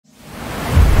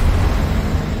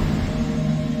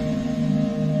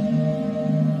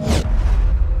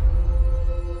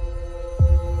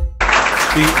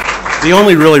The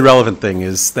only really relevant thing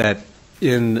is that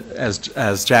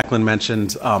as Jacqueline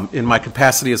mentioned, in my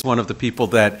capacity as one of the people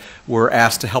that were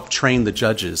asked to help train the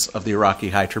judges of the Iraqi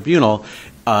High Tribunal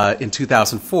in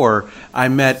 2004, I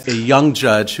met a young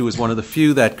judge who was one of the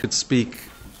few that could speak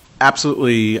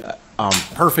absolutely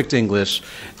perfect English,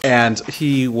 and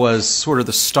he was sort of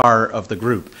the star of the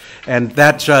group. And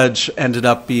that judge ended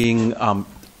up being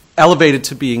elevated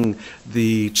to being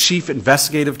the chief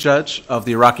investigative judge of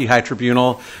the Iraqi High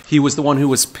Tribunal. He was the one who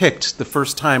was picked the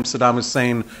first time Saddam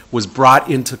Hussein was brought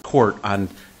into court on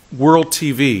world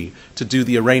TV to do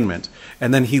the arraignment.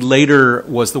 And then he later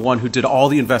was the one who did all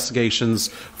the investigations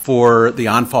for the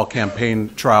Anfal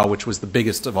campaign trial, which was the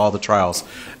biggest of all the trials.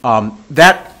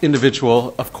 That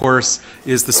individual, of course,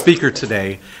 is the speaker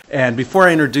today. And before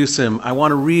I introduce him, I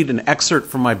want to read an excerpt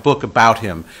from my book about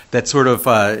him that sort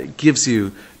of gives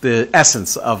you the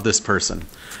essence of this person.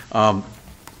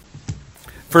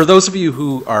 For those of you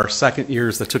who are second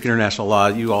years that took international law,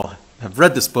 you all have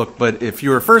read this book, but if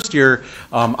you're a first year,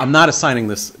 I'm not assigning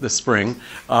this spring.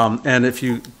 And if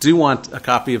you do want a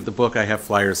copy of the book, I have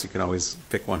flyers. You can always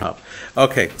pick one up.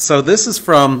 Okay, so this is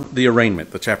from The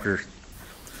Arraignment, the chapter.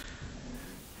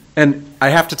 And I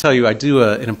have to tell you, I do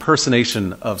an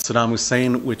impersonation of Saddam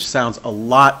Hussein, which sounds a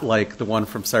lot like the one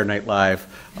from Saturday Night Live.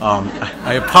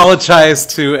 I apologize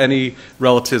to any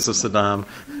relatives of Saddam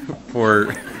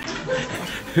for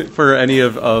any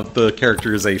of the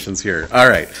characterizations here. All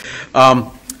right.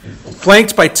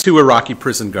 Flanked by 2 Iraqi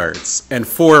prison guards and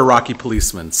 4 Iraqi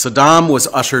policemen, Saddam was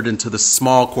ushered into the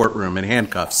small courtroom in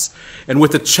handcuffs and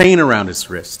with a chain around his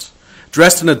wrist.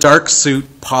 Dressed in a dark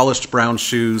suit, polished brown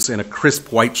shoes, and a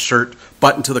crisp white shirt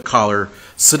buttoned to the collar,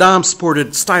 Saddam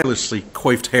sported stylishly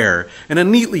coiffed hair and a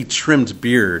neatly trimmed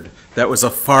beard that was a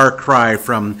far cry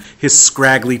from his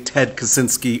scraggly Ted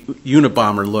Kaczynski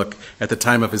Unabomber look at the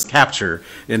time of his capture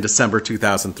in December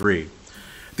 2003.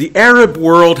 The Arab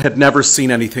world had never seen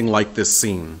anything like this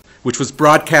scene, which was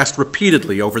broadcast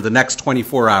repeatedly over the next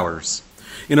 24 hours.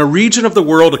 In a region of the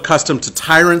world accustomed to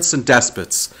tyrants and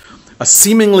despots, a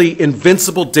seemingly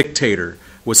invincible dictator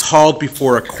was hauled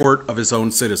before a court of his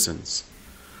own citizens.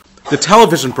 The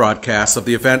television broadcasts of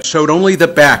the event showed only the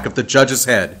back of the judge's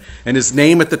head, and his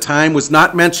name at the time was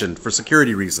not mentioned for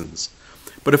security reasons.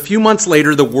 But a few months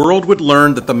later, the world would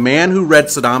learn that the man who read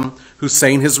Saddam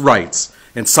Hussein his rights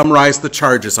and summarized the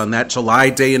charges on that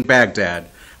July day in Baghdad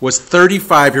was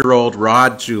 35-year-old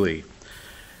Raed Jouhi.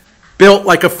 Built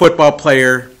like a football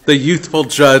player, the youthful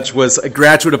judge was a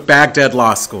graduate of Baghdad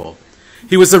Law School.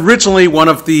 He was originally one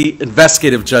of the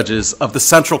investigative judges of the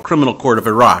Central Criminal Court of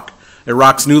Iraq,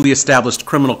 Iraq's newly established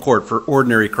criminal court for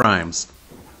ordinary crimes.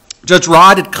 Judge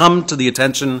Raed had come to the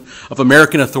attention of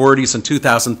American authorities in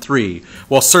 2003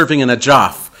 while serving in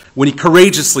Najaf when he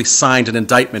courageously signed an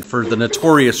indictment for the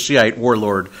notorious Shiite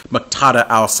warlord Muqtada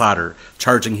al-Sadr,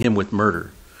 charging him with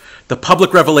murder. The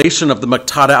public revelation of the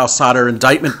Muqtada al-Sadr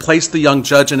indictment placed the young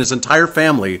judge and his entire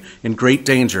family in great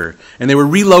danger, and they were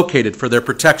relocated for their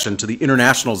protection to the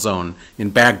international zone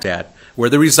in Baghdad, where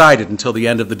they resided until the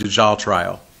end of the Dujal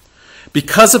trial.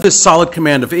 Because of his solid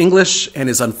command of English and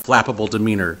his unflappable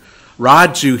demeanor,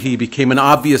 Raed Jouhi became an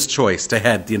obvious choice to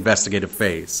head the investigative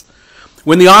phase.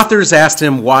 When the authors asked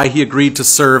him why he agreed to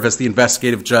serve as the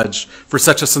investigative judge for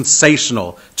such a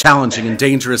sensational, challenging, and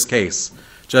dangerous case,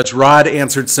 Judge Raed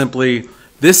answered simply,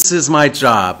 "This is my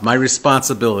job, my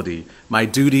responsibility, my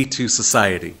duty to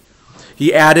society."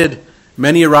 He added,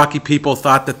 "Many Iraqi people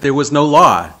thought that there was no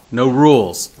law, no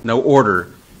rules, no order,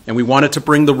 and we wanted to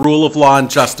bring the rule of law and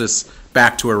justice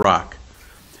back to Iraq."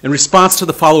 In response to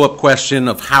the follow-up question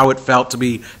of how it felt to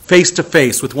be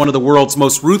face-to-face with one of the world's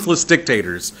most ruthless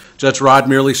dictators, Judge Raed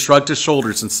merely shrugged his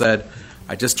shoulders and said,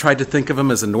 "I just tried to think of him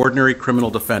as an ordinary criminal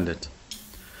defendant."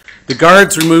 The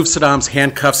guards removed Saddam's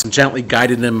handcuffs and gently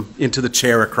guided him into the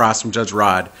chair across from Judge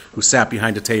Raed, who sat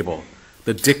behind a table.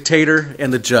 The dictator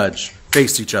and the judge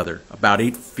faced each other, about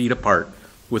 8 feet apart,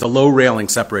 with a low railing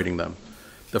separating them.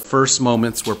 The first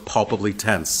moments were palpably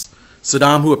tense.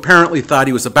 Saddam, who apparently thought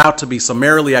he was about to be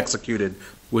summarily executed,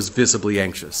 was visibly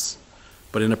anxious.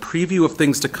 But in a preview of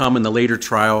things to come in the later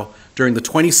trial, during the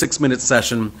 26-minute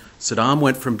session, Saddam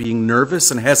went from being nervous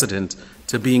and hesitant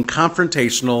to being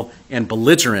confrontational and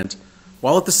belligerent,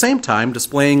 while at the same time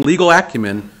displaying legal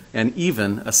acumen and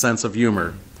even a sense of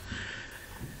humor.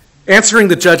 Answering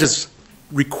the judge's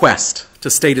request to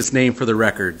state his name for the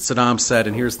record, Saddam said,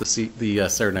 and here's the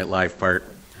Saturday Night Live part,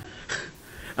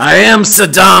 "I am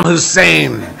Saddam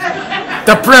Hussein,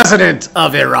 the president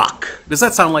of Iraq." Does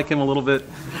that sound like him a little bit?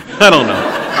 I don't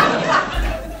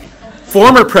know.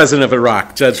 Former president of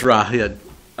Iraq, Judge Raed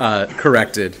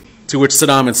corrected, To which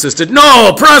Saddam insisted,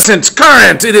 "No, present,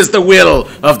 current, it is the will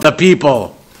of the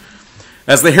people."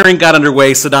 As the hearing got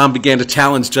underway, Saddam began to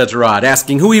challenge Judge Raed,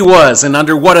 asking who he was and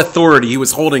under what authority he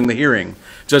was holding the hearing.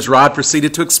 Judge Raed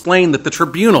proceeded to explain that the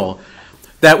tribunal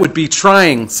that would be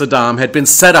trying Saddam had been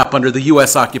set up under the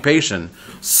U.S. occupation.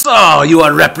 "So, you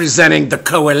are representing the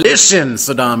coalition?"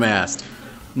 Saddam asked.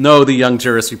 "No," the young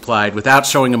jurist replied, without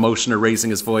showing emotion or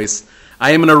raising his voice.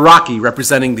 "I am an Iraqi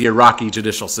representing the Iraqi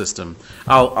judicial system."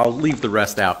 I'll leave the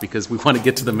rest out because we want to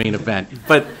get to the main event.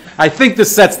 But I think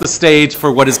this sets the stage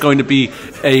for what is going to be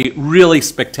a really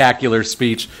spectacular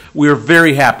speech. We are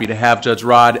very happy to have Judge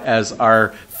Raed as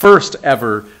our first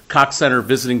ever Cox Center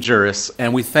visiting jurist,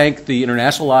 and we thank the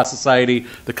International Law Society,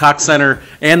 the Cox Center,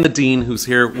 and the Dean, who's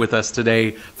here with us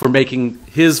today, for making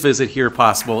his visit here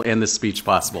possible and this speech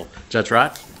possible. Judge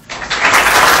Raed?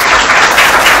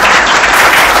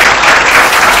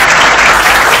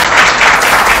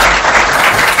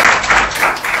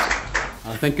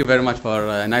 Thank you very much for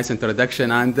a nice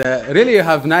introduction, and really you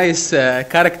have nice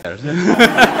characters.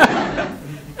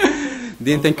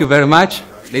 Dean, thank you very much.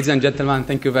 Ladies and gentlemen,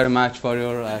 thank you very much for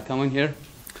your coming here.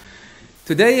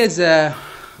 Today is,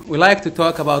 we like to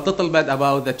talk about a little bit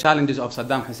about the challenges of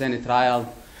Saddam Hussein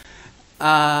trial.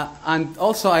 And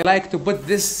also I like to put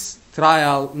this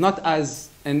trial not as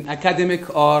an academic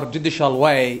or judicial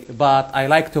way, but I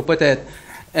like to put it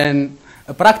in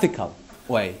a practical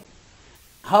way.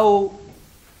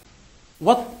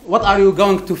 What are you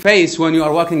going to face when you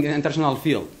are working in international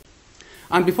field?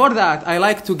 And before that, I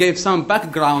like to give some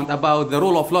background about the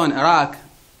rule of law in Iraq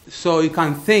so you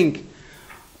can think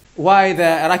why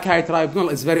the Iraqi High Tribunal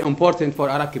is very important for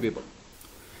Iraqi people.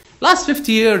 Last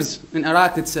 50 years in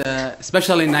Iraq, it's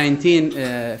especially in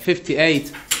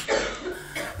 1958,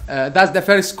 that's the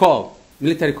first coup,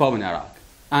 military coup in Iraq.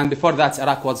 And before that,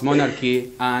 Iraq was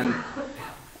monarchy. And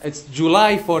it's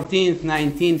July 14th,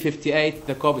 1958,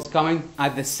 the coup is coming.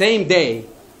 At the same day,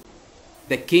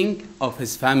 the king of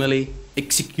his family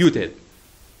executed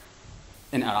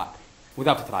in Iraq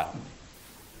without a trial.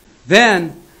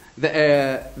 Then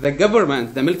the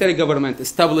government, the military government,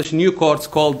 established new courts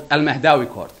called Al-Mahdawi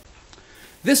Court.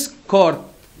 This court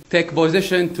take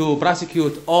position to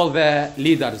prosecute all the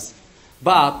leaders.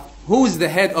 But who is the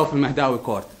head of Al-Mahdawi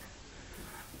Court?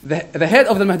 The head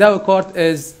of the Mahdawi Court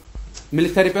is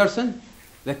military person,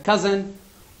 the cousin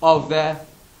of the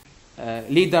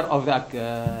leader of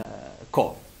the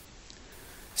court.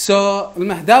 So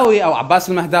Al-Mahdawi, or Abbas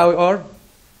Al-Mahdawi, or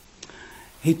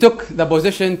he took the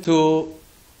position to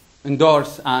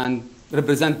endorse and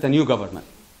represent the new government.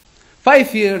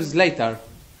 5 years later,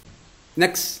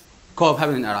 next coup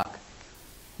happened in Iraq,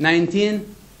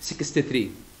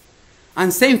 1963.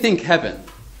 And same thing happened.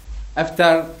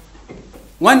 After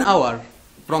 1 hour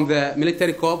from the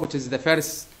military coup, which is the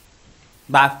first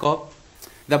Ba'ath coup,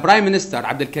 the Prime Minister,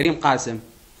 Abdul Karim Qasim,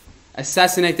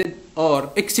 assassinated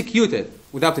or executed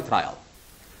without a trial.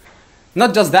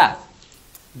 Not just that,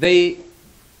 the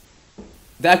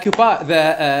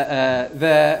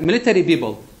military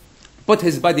people put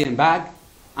his body in a bag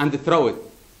and throw it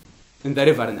in the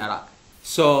river in Iraq.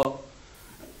 So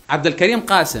Abdul Karim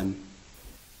Qasim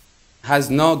has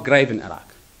no grave in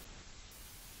Iraq.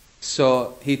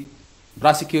 So he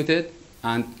prosecuted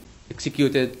and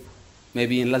executed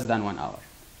maybe in less than 1 hour.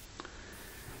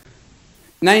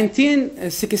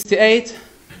 1968,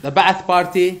 the Ba'ath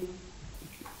Party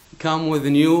come with a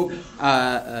new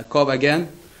coup again,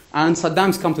 and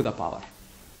Saddam's come to the power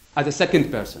as a second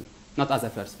person, not as a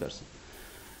first person.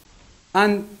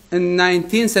 And in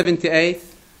 1978,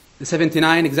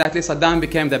 79 exactly, Saddam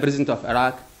became the president of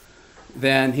Iraq.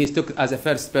 Then he took as a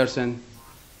first person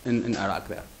in Iraq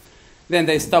there. Then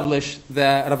they established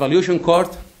the Revolution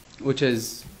Court, which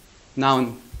is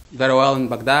known very well in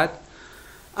Baghdad.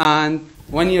 And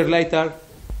 1 year later,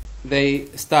 they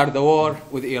start the war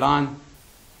with Iran.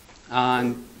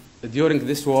 And during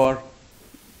this war,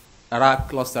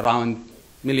 Iraq lost around 1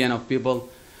 million of people.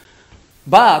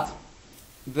 But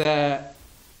the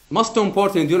most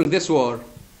important during this war,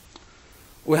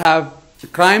 we have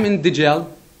crime in Dajjal,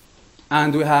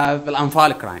 and we have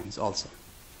Al-Anfal crimes also.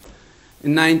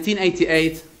 In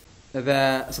 1988,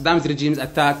 Saddam's regimes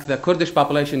attacked the Kurdish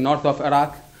population north of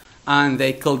Iraq, and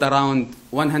they killed around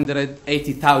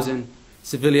 180,000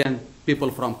 civilian people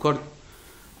from Kurd.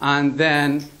 And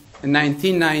then in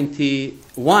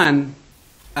 1991,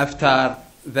 after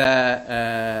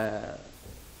the,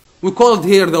 we called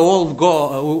here the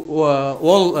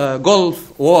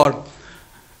Gulf War,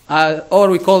 or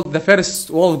we called the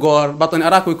first World War, but in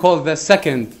Iraq we call the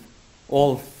second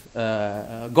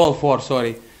Gulf War,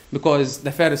 sorry, because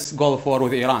the first Gulf War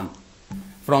with Iran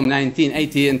from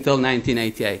 1980 until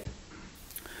 1988.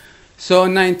 So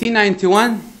in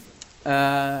 1991,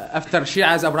 after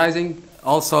Shia's uprising,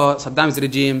 also Saddam's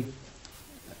regime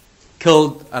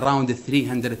killed around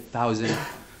 300,000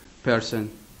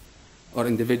 person or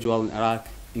individual in Iraq,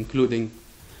 including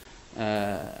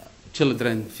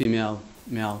children, female,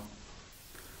 male,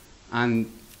 and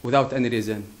without any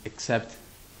reason except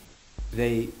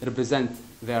they represent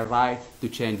their right to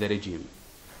change the regime.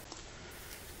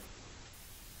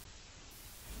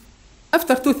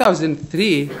 After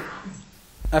 2003,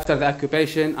 after the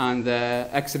occupation and the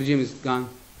ex-regime is gone,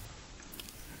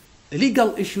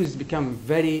 legal issues become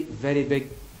very, very big,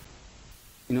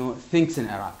 things in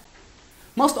Iraq.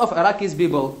 Most of Iraqis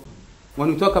people,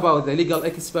 when we talk about the legal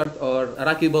expert or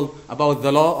Iraqi people about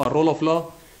the law or rule of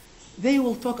law, they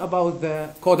will talk about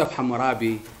the Code of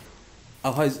Hammurabi,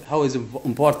 how is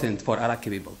important for Iraqi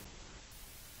people.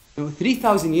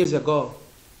 3,000 years ago,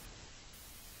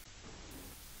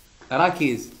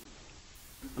 Iraqis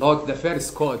wrote the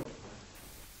first code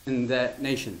in the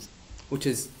nations, which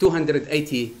is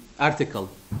 280 articles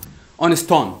on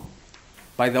stone.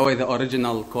 By the way, the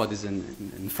original code is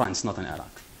in France, not in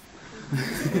Iraq.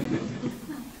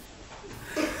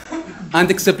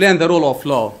 And explain the rule of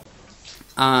law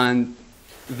and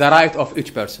the right of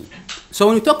each person. So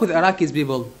when we talk with Iraqis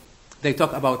people, they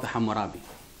talk about the Hammurabi.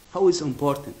 How is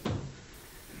important?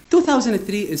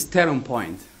 2003 is turning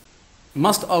point.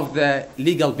 Most of the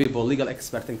legal people, legal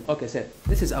experts think, okay,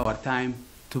 this is our time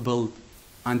to build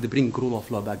and bring rule of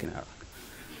law back in Iraq.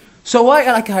 So why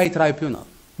Iraqi High Tribunal?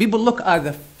 People look at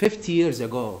the 50 years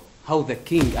ago, how the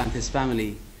king and his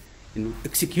family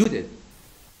executed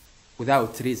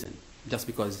without reason, just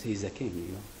because he's a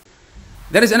king.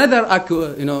 There is another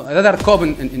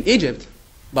code in Egypt,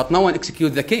 but no one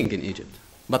executes the king in Egypt.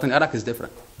 But in Iraq it's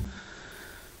different.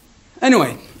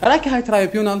 Anyway, Iraqi High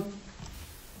Tribunal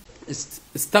is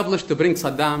established to bring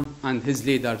Saddam and his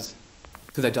leaders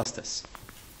to the justice.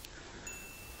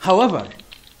 However,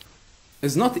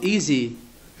 it's not easy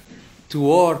to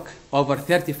work over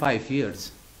 35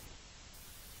 years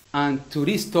and to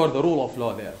restore the rule of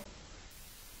law there.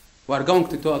 We're going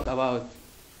to talk about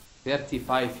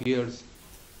 35 years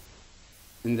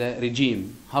in the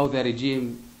regime, how the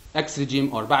regime,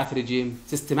 ex-regime or Ba'ath regime,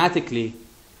 systematically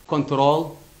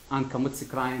control and commits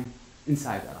crime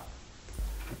inside Iraq.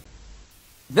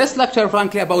 This lecture,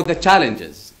 frankly, about the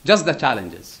challenges, just the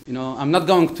challenges. I'm not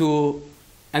going to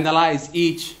analyze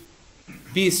each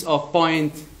piece of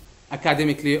point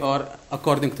academically or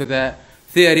according to the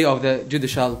theory of the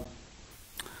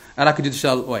Iraqi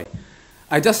judicial way.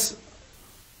 I just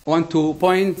want to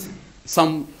point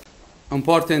some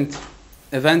important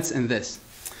events in this.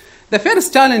 The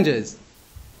first challenge is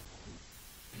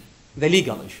the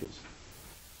legal issues.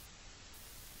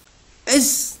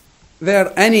 Is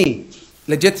there any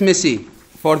legitimacy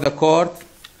for the court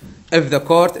if the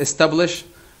court established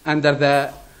under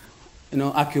the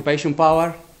occupation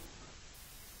power?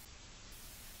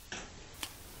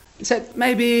 He said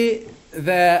maybe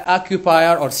the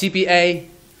occupier or CPA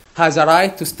has a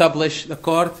right to establish the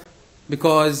court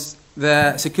because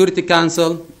the Security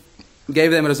Council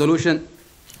gave them resolution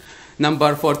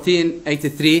number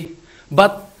 1483,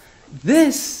 but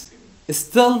this is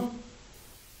still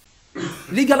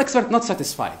legal expert not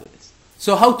satisfied with this.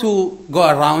 So how to go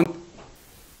around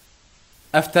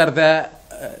after the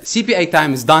CPA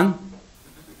time is done,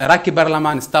 Iraqi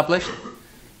parliament established,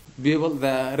 people,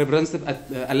 the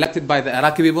representatives elected by the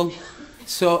Iraqi people.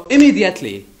 So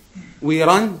immediately we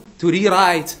run to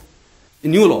rewrite a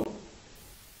new law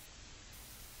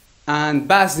and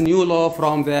pass the new law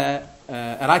from the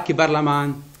Iraqi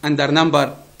parliament under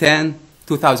number 10,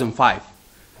 2005,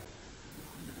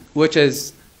 which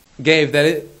gave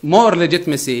the more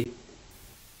legitimacy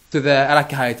to the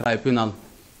Iraqi High Tribunal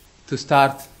to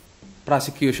start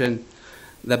prosecution,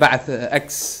 the Ba'ath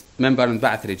ex-member in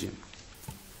Ba'ath regime.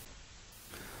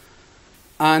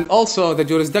 And also the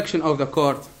jurisdiction of the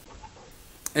court,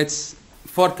 it's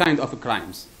 4 kinds of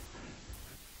crimes: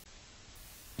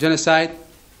 genocide,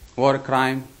 war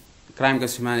crime, crime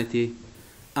against humanity,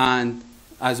 and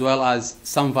as well as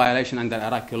some violation under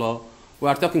Iraqi law. We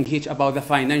are talking here about the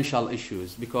financial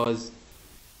issues because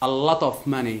a lot of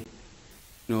money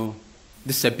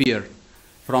disappeared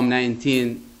from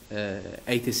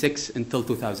 1986 until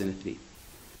 2003.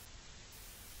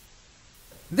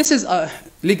 This is a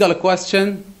legal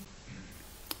question.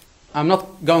 I'm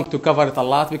not going to cover it a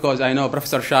lot because I know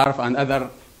Professor Sharf and other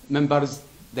members,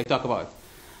 they talk about it.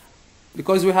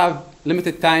 Because we have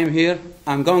limited time here,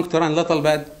 I'm going to run a little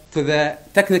bit to the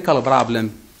technical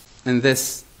problem in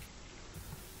this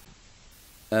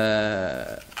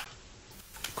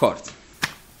court.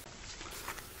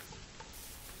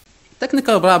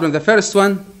 technical problem, the first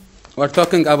one, we're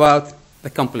talking about the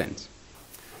complaints.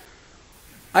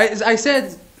 As I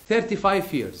said,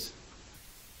 35 years.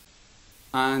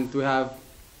 And we have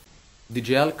the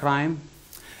jail crime.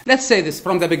 Let's say this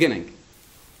from the beginning.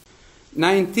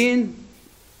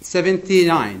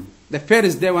 1979, the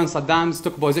first day when Saddam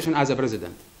took position as a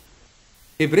president.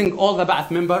 He bring all the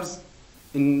Ba'ath members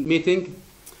in meeting,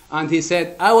 and he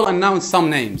said, I will announce some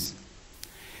names.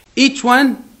 Each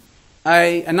one,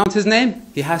 I announce his name,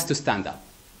 he has to stand up.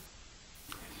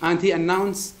 And he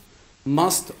announced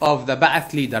most of the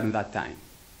Ba'ath leader in that time.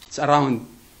 It's around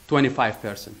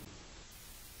 25%.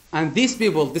 And these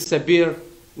people disappear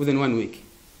within 1 week.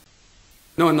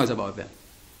 No one knows about them.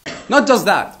 Not just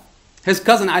that. His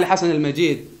cousin Ali Hassan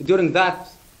al-Majid, during that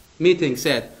meeting,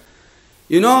 said,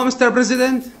 you know, Mr.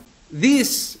 President,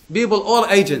 these people all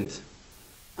agents,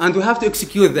 and we have to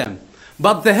execute them.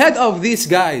 But the head of these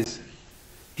guys,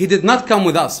 he did not come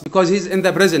with us because he's in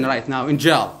the prison right now, in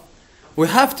jail. We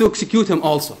have to execute him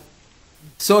also.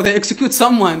 So they execute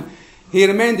someone. He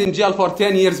remained in jail for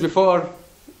 10 years before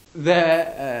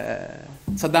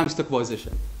Saddam took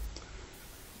position.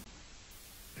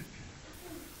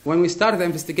 When we started the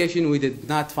investigation, we did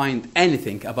not find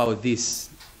anything about this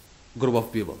group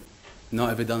of people. No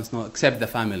evidence, no, except the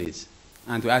families.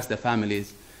 And we asked the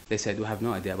families, they said, we have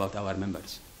no idea about our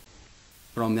members.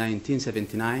 From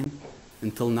 1979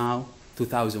 until now,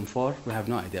 2004, we have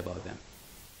no idea about them.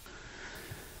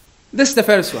 This is the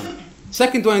first one.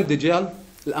 Second one, the jail.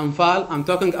 Al-Anfal, I'm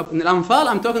talking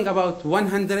about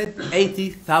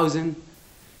 180,000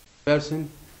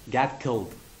 persons got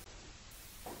killed.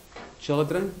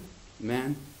 Children,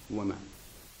 men, women.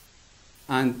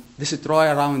 And destroy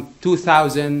around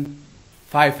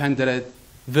 2,500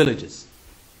 villages.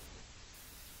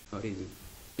 No reason.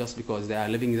 Just because they are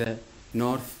living in the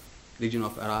north region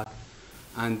of Iraq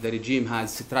and the regime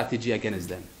has strategy against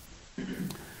them.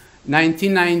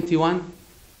 1991,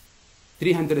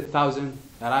 300,000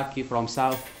 Iraqi from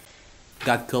south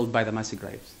got killed by the mass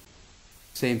graves.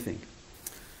 Same thing.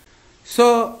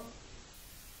 So,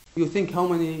 you think how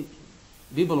many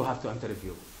people will have to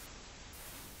interview?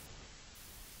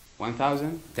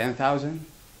 1,000, 10,000,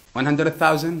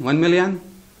 100,000, 1 million?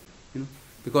 You know,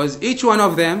 because each one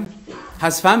of them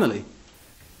has family.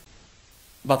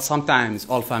 But sometimes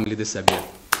all family disappear.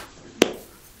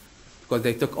 Because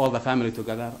they took all the family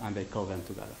together and they killed them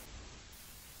together.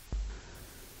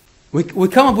 We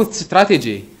come up with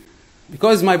strategy.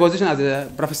 Because my position, as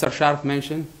Professor Sharp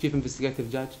mentioned, Chief Investigative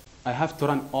Judge, I have to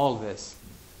run all this.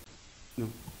 You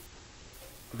know,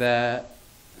 the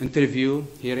interview,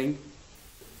 hearing,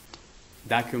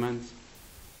 documents,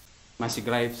 mass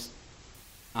graves,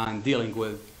 and dealing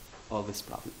with all this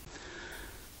problem.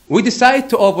 We decide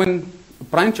to open a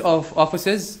branch of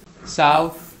offices,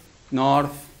 south,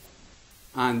 north,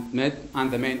 and mid,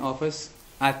 and the main office,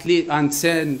 at least, and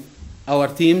send our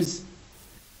teams.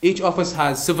 Each office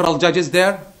has several judges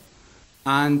there,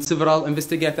 and several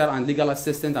investigators and legal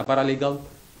assistant and paralegal,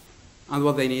 and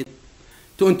what they need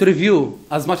to interview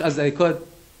as much as they could,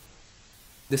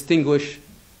 distinguish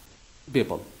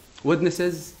people,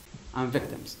 witnesses and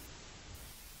victims.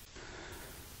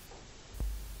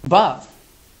 But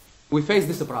we face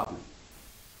this problem.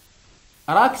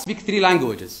 Iraq speaks 3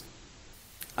 languages: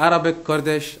 Arabic,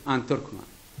 Kurdish, and Turkmen.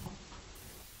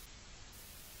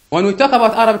 When we talk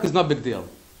about Arabic, it's not a big deal,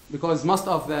 because most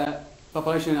of the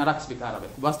population in Iraq speak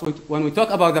Arabic. But when we talk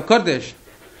about the Kurdish,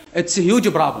 it's a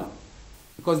huge problem,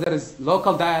 because there is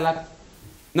local dialect,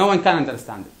 no one can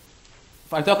understand it.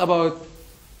 If I talk about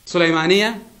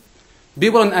Sulaymaniya,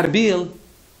 people in Erbil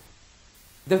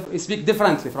speak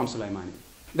differently from Sulaymaniya.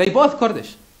 They both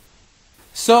Kurdish.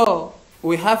 So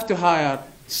we have to hire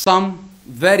some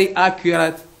very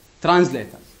accurate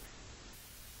translators.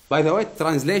 By the way,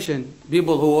 translation,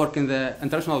 people who work in the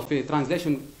international field,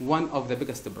 translation, one of the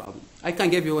biggest problems. I can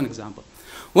give you one example.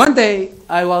 One day,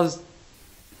 I was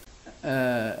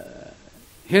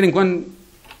hearing one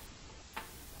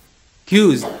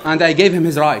accused, and I gave him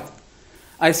his right.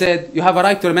 I said, you have a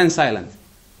right to remain silent.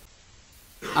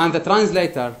 And the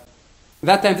translator,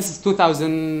 that time, this is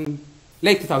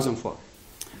late 2004.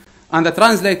 And the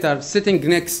translator sitting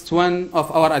next to one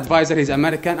of our advisors, he's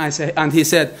American, and he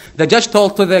said, the judge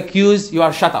told to the accused, you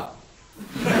are shut up.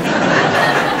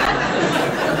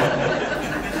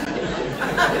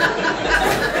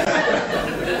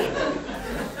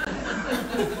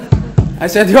 I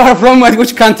said, you are from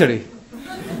which country?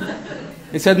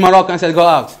 He said, Morocco. I said, go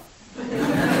out.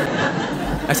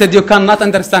 I said, you cannot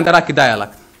understand Iraqi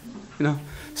dialect. You know?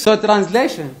 So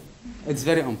translation, it's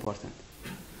very important.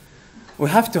 We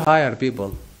have to hire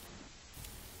people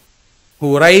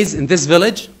who raise in this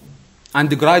village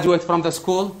and graduate from the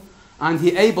school, and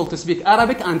he able to speak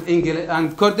Arabic and English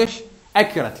and Kurdish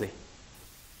accurately.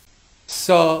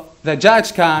 So the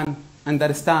judge can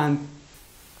understand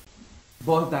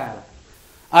both dialects.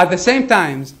 At the same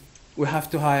time, we have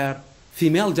to hire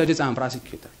female judges and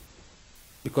prosecutors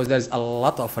because there's a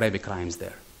lot of rape crimes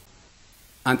there.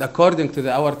 And according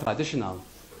to our traditional,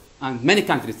 and many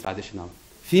countries traditional,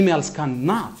 females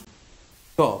cannot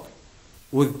talk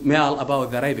with male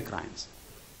about the rape crimes.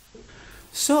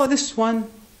 So this one,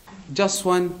 just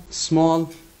one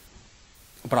small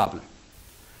problem.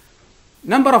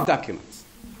 Number of documents.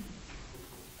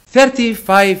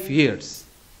 35 years.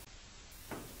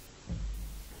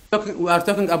 We are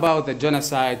talking about the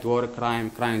genocide, war crime,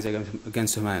 crimes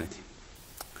against humanity.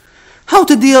 How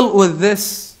to deal with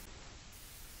this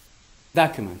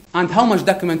document? And how much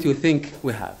document you think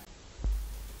we have?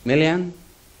 Million?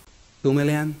 2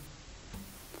 million?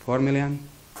 4 million?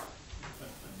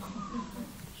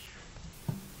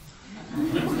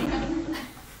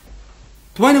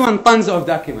 $21 tons of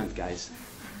document, guys.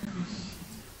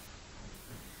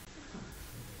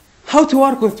 How to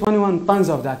work with 21 tons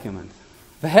of document?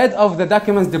 The head of the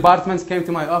documents department came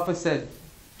to my office and said,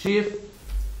 Chief,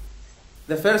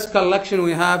 the first collection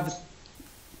we have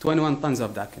 21 tons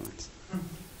of documents.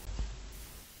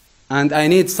 And I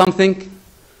need something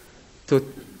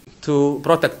to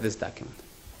protect this document.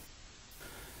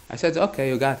 I said, okay,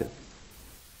 you got it.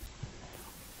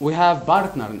 We have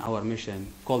partner in our mission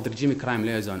called the Regime Crime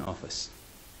Liaison Office,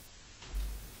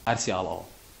 RCLO.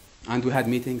 And we had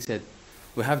meetings, said,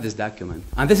 we have this document.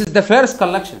 And this is the first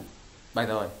collection, by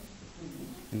the way.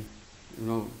 You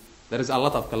know, there is a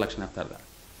lot of collection after that.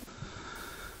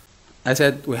 I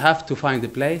said, we have to find a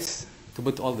place to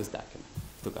put all this document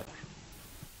together.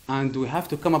 And we have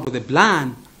to come up with a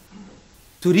plan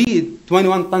to read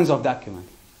 21 tons of document.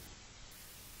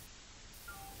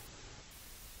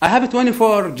 I have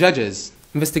 24 judges,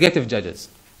 investigative judges,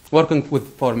 working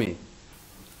for me.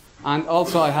 And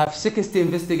also I have 60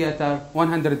 investigators,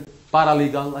 100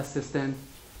 paralegal assistants,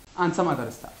 and some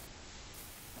other staff.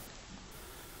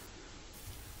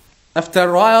 After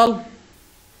a while,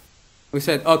 we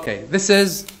said, okay, this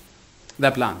is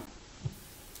the plan.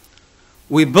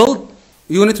 We built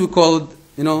a unit we called,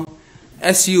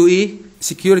 SUE,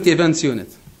 Security Events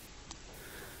Unit,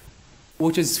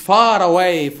 which is far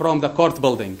away from the court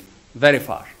building, very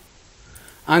far.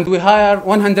 And we hire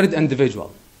 100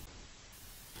 individuals.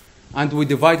 And we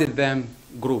divided them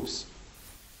groups.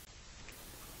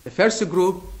 The first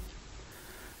group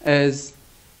is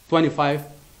 25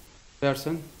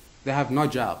 persons. They have no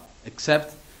job,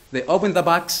 except they open the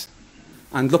box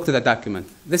and look to the document.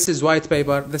 This is white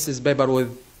paper. This is paper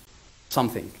with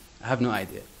something. I have no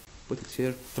idea. Put it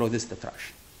here, throw this in the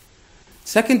trash.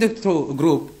 Second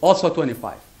group, also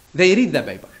 25. They read the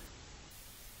paper.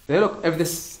 They look if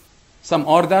this some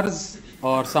orders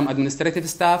or some administrative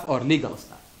staff or legal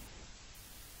staff.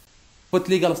 Put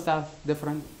legal staff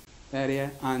different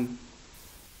area and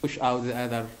push out the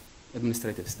other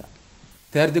administrative staff.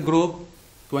 Third group,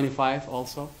 25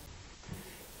 also.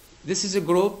 This is a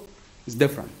group, it's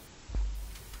different.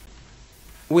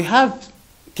 We have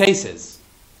cases.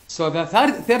 So the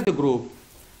third group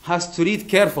has to read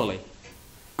carefully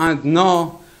and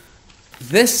know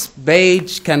this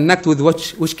page connect with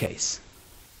which case.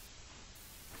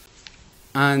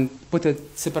 And put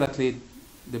it separately,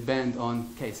 depend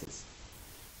on cases.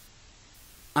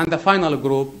 And the final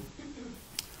group,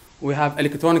 we have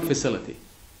electronic facility.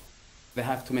 They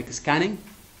have to make a scanning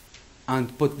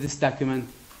and put this document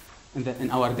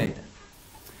in our data.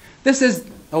 This is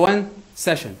one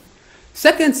session.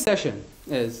 Second session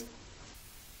is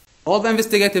all the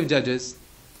investigative judges,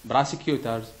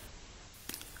 prosecutors,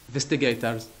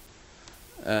 investigators,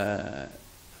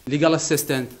 legal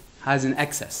assistant has an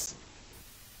access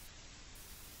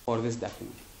for this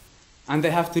document. And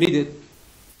they have to read it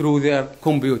through their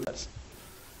computers.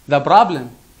 The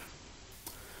problem,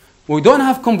 we don't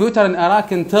have computer in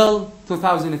Iraq until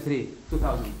 2003,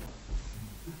 2004.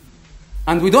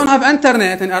 And we don't have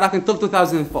internet in Iraq until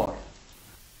 2004.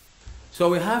 So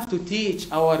we have to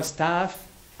teach our staff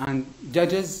and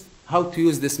judges how to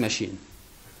use this machine.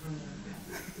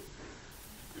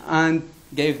 And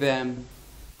gave them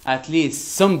at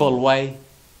least simple way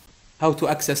how to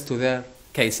access to their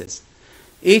cases.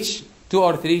 Each 2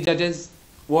 or 3 judges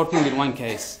working in one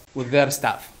case with their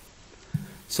staff.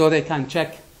 So they can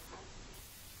check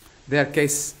their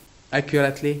case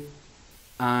accurately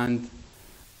and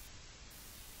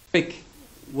pick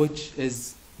which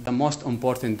is the most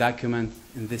important document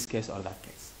in this case or that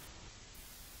case.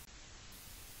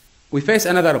 We face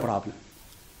another problem.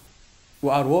 We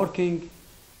are working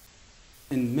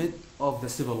in mid of the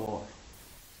Civil War.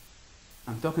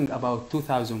 I'm talking about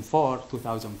 2004,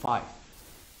 2005.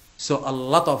 So a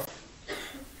lot of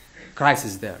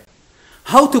crisis there.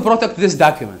 How to protect this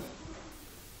document?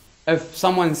 If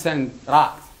someone sent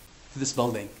Raed to this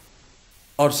building,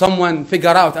 or someone figure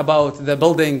out about the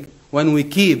building when we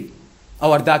keep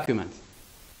our document.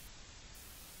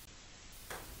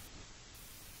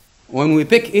 When we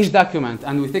pick each document,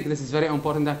 and we think this is a very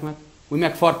important document, we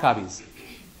make 4 copies.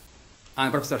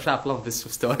 And Professor Schaaf loved this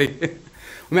story.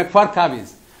 We make 4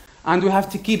 copies. And we have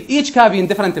to keep each copy in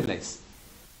different place.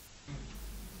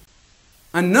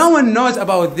 And no one knows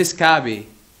about this copy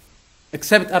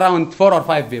except around 4 or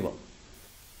 5 people.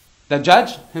 The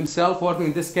judge himself working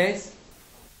in this case,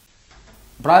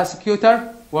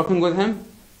 prosecutor working with him,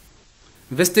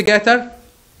 investigator,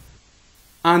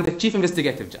 and the chief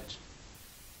investigative judge.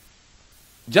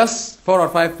 Just 4 or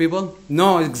 5 people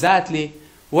know exactly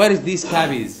where is these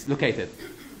copies located.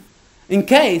 In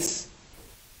case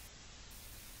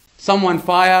someone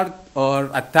fired or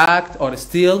attacked or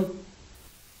steal,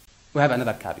 we have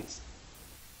another copies.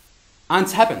 And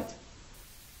it's happened.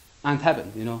 And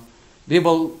happened, you know.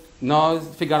 People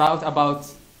figure out about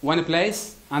one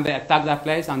place, and they attack that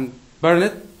place and burn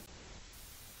it.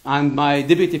 And my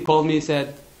deputy called me and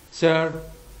said, "Sir,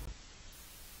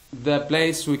 the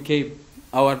place we keep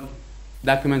our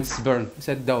documents burned." I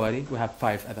said, "Don't worry, we have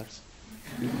 5 others."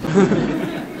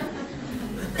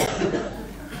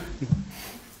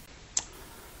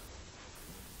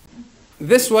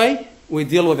 This way, we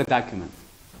deal with the document.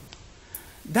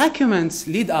 Documents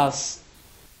lead us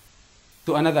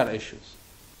to another issues,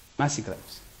 mass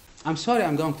graves. I'm sorry,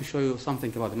 I'm going to show you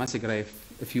something about the mass grave.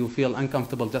 If you feel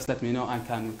uncomfortable, just let me know. I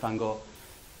can go,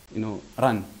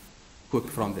 run quick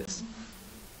from this.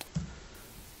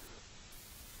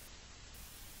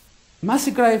 Mass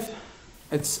grave,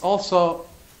 it's also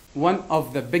one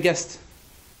of the biggest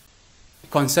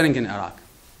concerning in Iraq.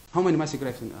 How many mass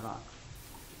graves in Iraq?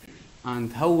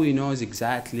 And how we know is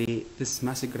exactly this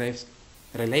mass graves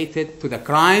related to the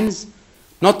crimes,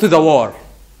 not to the war.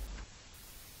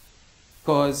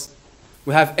 Because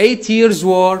we have 8 years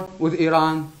war with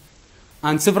Iran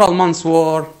and several months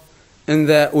war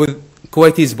with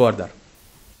Kuwaiti's border.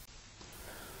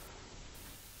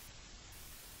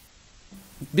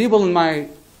 People in my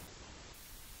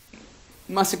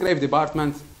mass grave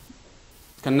department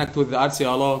connect with the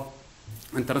RCLO,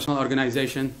 international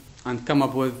organization, and come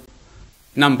up with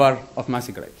number of mass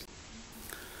graves.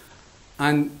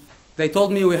 And they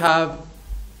told me we have,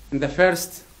 in the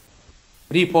first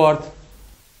report,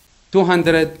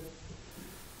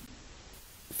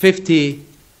 250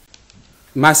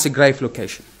 mass grave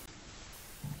location.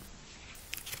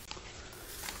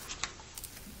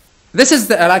 This is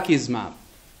the Iraqis' map.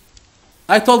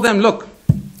 I told them, look,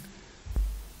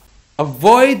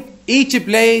 avoid each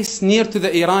place near to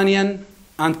the Iranian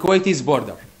and Kuwaiti's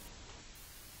border.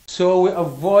 So we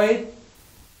avoid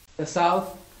the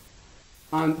south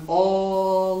and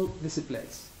all this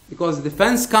place. Because the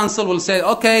Defense Council will say,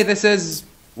 okay, this is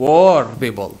war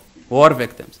people, war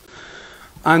victims.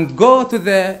 And go to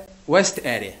the west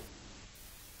area.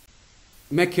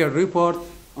 Make your report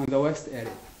on the west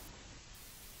area.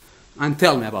 And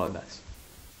tell me about that.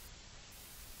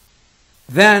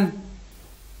 Then,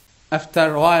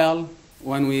 after a while,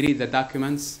 when we read the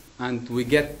documents and we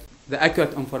get the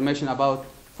accurate information about,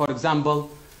 for example,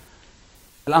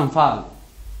 Al-Anfal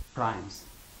crimes.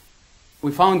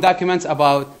 We found documents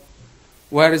about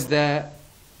where is the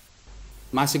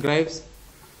mass graves,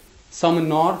 some in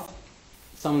north,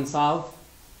 some in south,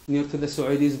 near to the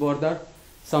Saudi's border,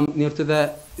 some near to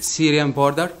the Syrian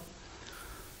border.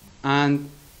 And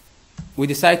we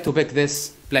decide to pick these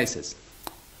places.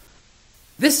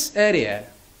 This area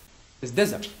is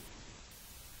desert.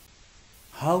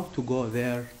 How to go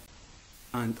there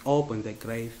and open the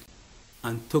grave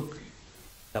and took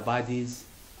the bodies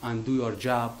and do your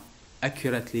job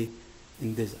accurately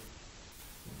in desert.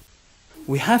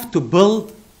 We have to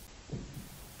build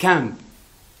camp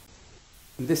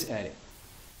in this area.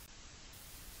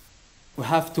 We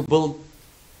have to build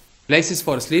places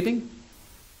for sleeping,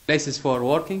 places for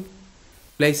working,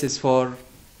 places for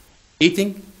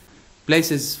eating,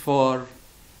 places for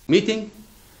meeting,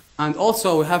 and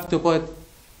also we have to put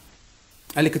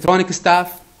electronic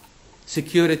staff,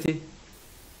 security,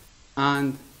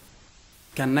 and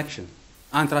connection,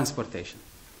 and transportation.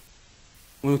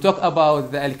 When we talk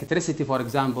about the electricity, for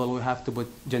example, we have to put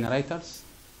generators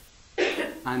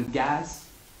and gas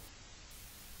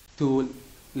to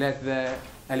let the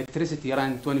electricity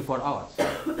run 24 hours.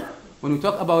 When we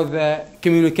talk about the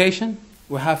communication,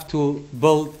 we have to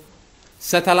build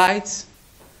satellites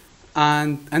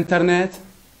and internet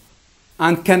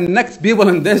and connect people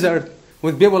in desert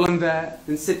with people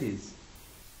in cities.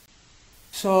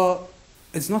 So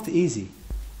it's not easy.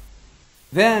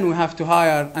 Then we have to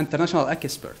hire international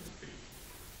experts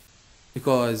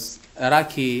because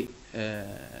Iraqi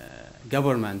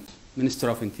government, Minister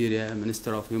of Interior,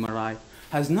 Minister of Human Rights,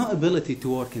 has no ability to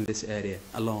work in this area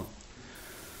alone.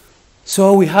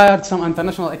 So we hired some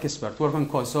international experts working in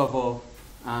Kosovo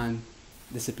and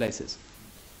these places.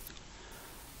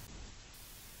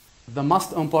 The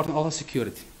most important also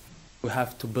security. We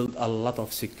have to build a lot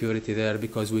of security there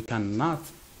because we cannot,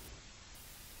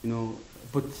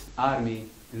 put army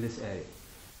in this area.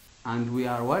 And we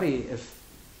are worried if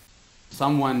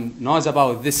someone knows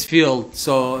about this field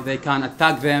so they can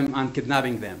attack them and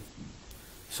kidnapping them.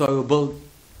 So we build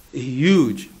a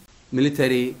huge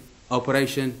military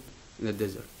operation in the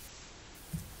desert.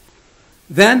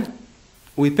 Then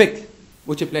we pick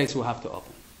which place we have to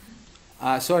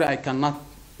open. Sorry, I cannot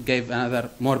give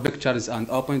more pictures and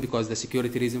open because the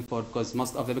security reason because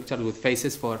most of the pictures with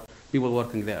faces for people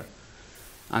working there.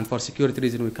 And for security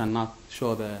reason, we cannot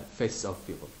show the faces of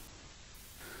people.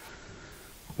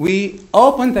 We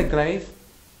open the grave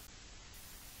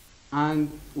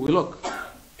and we look.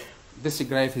 This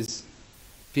grave is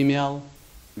female,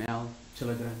 male,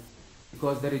 children.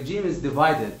 Because the regime is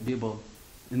divided people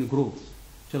in groups.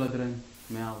 Children,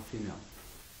 male, female.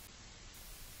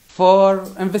 For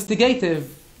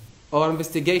investigative or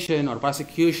investigation or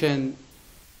prosecution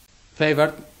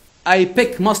favored, I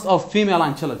pick most of female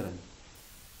and children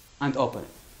and open it.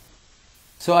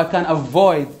 So I can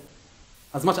avoid,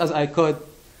 as much as I could,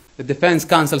 the defense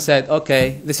counsel said,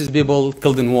 okay, this is people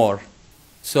killed in war.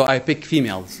 So I pick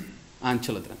females and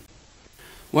children.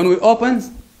 When we open,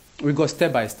 we go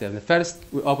step by step. First,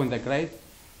 we open the grave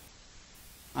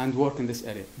and work in this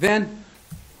area. Then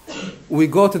we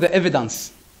go to the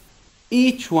evidence.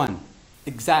 Each one,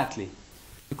 exactly.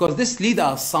 Because this leads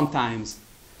us sometimes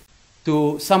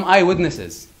to some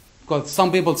eyewitnesses. Because some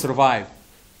people survived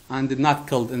and did not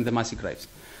killed in the mass graves.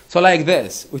 So like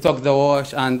this, we took the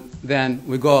wash and then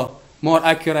we go more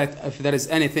accurate if there is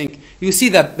anything. You see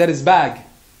that there is bag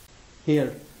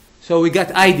here. So we get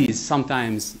IDs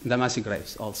sometimes in the mass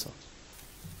graves also.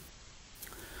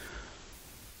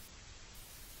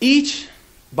 Each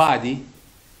body,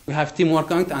 we have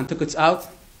teamwork on it and took it out.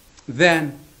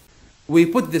 Then we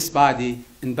put this body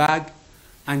in bag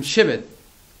and ship it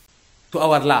to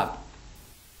our lab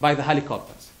by the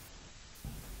helicopters.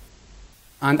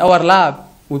 And our lab,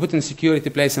 we put in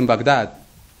security place in Baghdad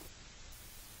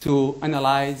to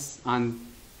analyze and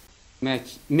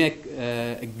make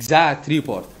exact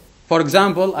report. For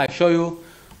example, I show you,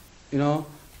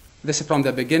 this is from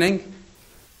the beginning,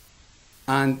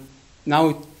 and now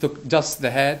we took just the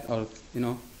head, or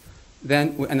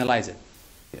then we analyze it.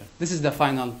 Here. This is the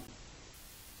final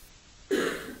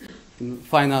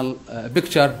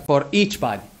picture for each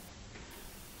body,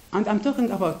 and I'm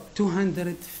talking about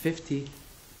 250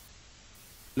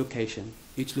 location.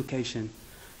 Each location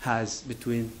has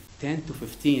between 10 to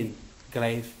 15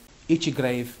 graves. Each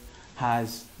grave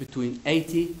has between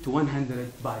 80 to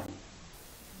 100 bodies.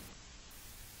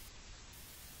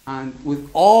 And with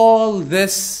all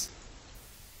this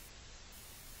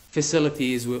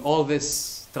facilities, with all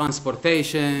this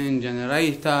transportation,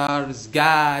 generators,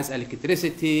 gas,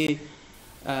 electricity,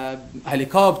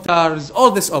 helicopters,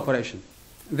 all this operation.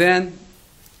 Then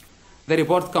the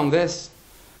report comes this,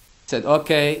 said,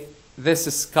 okay, this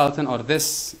skeleton or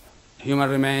this human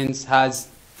remains has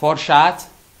 4 shots,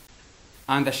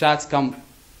 and the shots come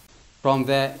from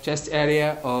the chest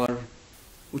area or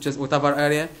which is whatever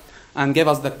area, and give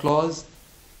us the clothes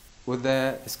with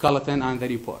the skeleton and the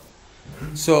report.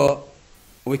 So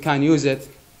we can use it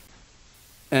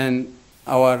in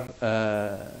our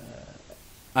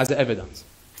as evidence.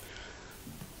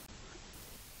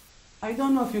 I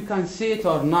don't know if you can see it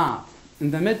or not.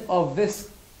 In the middle of this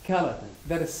skeleton,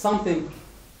 there is something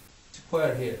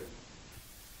square here.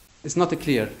 It's not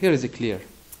clear. Here is clear.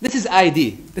 This is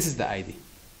ID. This is the ID.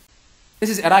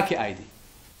 This is Iraqi ID.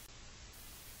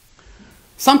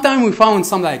 Sometimes we found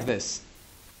something like this.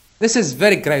 This is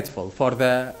very grateful for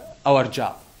our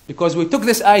job because we took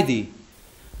this ID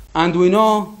and we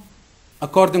know,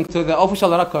 according to the official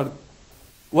record,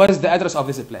 what is the address of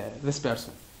this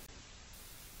person.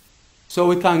 So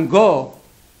we can go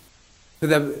to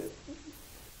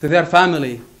their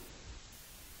family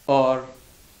or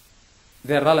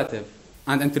their relative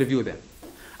and interview them.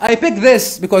 I picked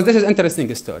this because this is an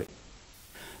interesting story.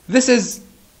 This is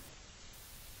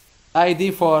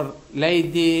ID for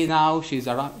lady now. She's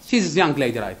a young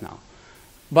lady right now.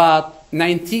 But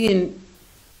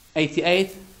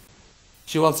 1988,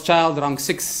 she was child around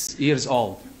 6 years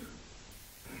old.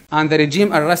 and the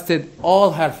regime arrested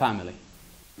all her family.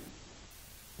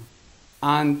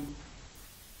 And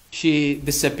she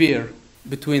disappeared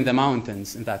between the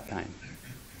mountains in that time.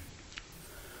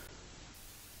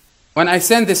 When I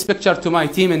sent this picture to my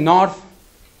team in North,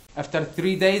 after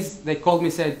 3 days, they called me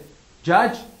and said,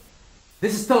 Judge,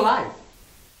 this is still live.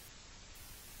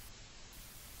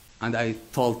 And I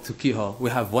told to Kiho,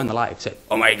 we have one alive. Said,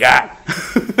 oh my God.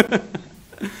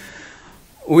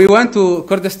 We went to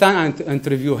Kurdistan and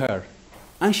interviewed her.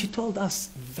 And she told us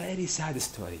a very sad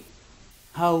story.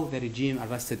 How the regime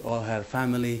arrested all her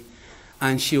family.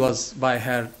 And she was by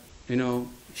her, you know,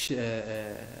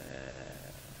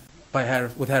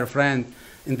 with her friend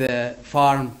in the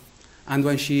farm. And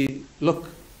when she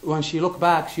looked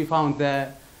back, she found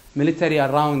the military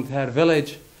around her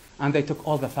village, and they took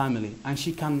all the family, and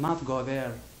she cannot go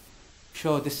there.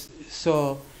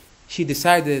 So she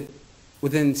decided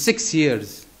within 6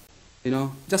 years, you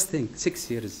know, just think,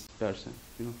 6 years person,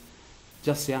 you know,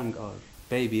 just young or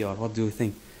baby or what do you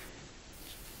think,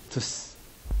 to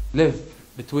live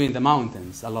between the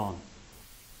mountains alone.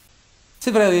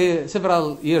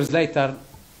 Several years later,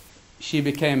 she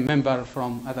became member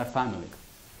from other family.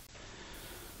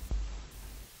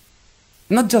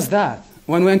 Not just that,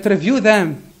 when we interview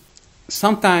them,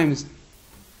 sometimes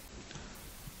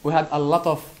we had a lot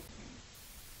of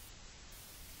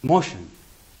motion,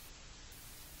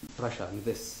 pressure in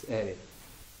this area.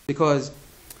 Because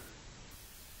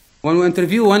when we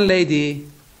interview one lady,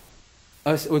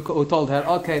 we told her,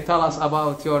 okay, tell us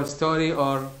about your story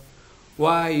or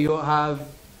why you have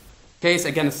case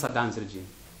against Saddam's regime.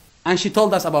 And she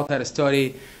told us about her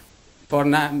story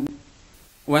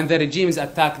when the regimes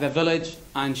attacked the village,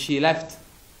 and she left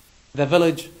the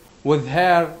village with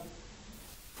her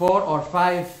 4 or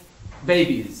 5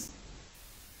 babies,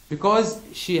 because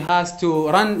she has to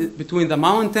run between the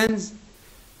mountains,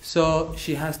 so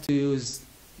she has to use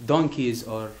donkeys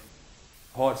or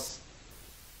horse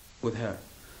with her,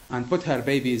 and put her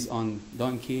babies on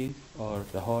donkey or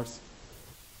the horse.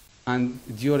 And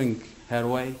during her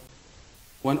way,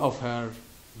 one of her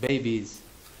babies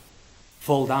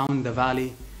fall down the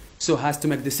valley, so has to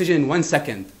make decision in 1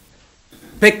 second.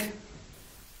 Pick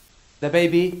the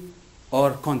baby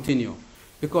or continue.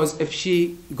 Because if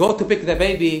she go to pick the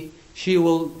baby, she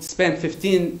will spend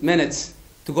 15 minutes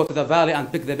to go to the valley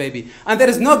and pick the baby. And there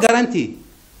is no guarantee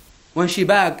when she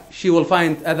back, she will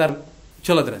find other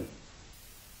children.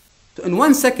 So in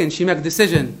 1 second, she make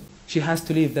decision, she has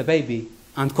to leave the baby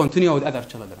and continue with other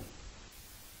children.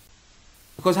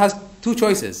 Because has 2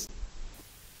 choices,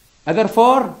 either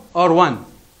 4 or 1.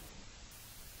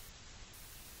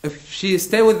 If she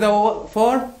stay with the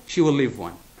 4, she will leave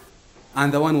 1.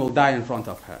 And the 1 will die in front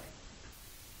of her.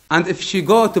 And if she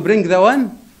go to bring the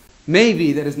 1,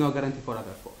 maybe there is no guarantee for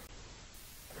other 4.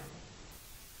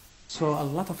 So a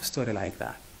lot of story like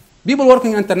that. People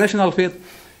working in international field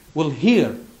will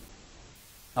hear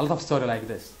a lot of story like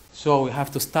this. So we have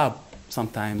to stop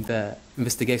sometime the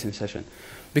investigation session,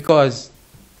 because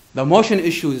the motion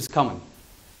issue is coming.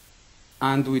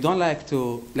 And we don't like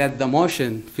to let the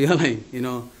motion feeling, you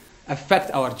know,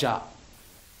 affect our job.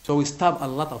 So we stop a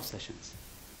lot of sessions.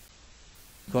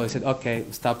 So we said, okay,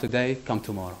 we stop today, come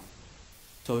tomorrow.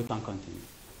 So we can continue.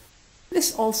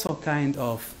 This also kind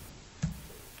of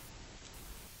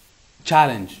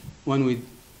challenge when we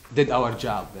did our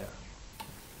job there.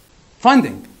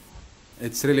 Funding.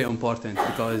 It's really important,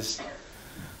 because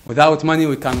without money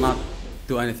we cannot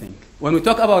do anything. When we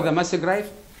talk about the massive grave,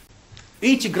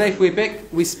 each grave we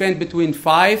pick, we spend between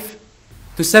 5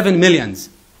 to 7 millions.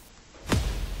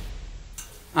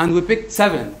 And we picked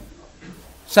 7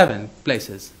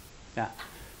 places. Yeah.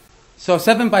 So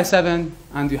 7 by 7,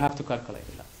 and you have to calculate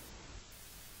that.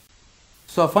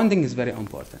 So funding is very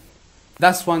important.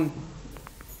 That's one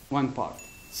part.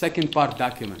 Second part,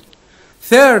 document.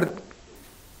 Third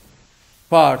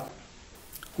part,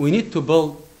 we need to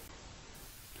build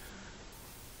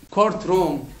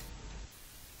courtroom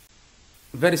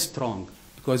very strong,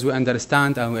 because we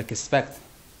understand and we expect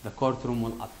the courtroom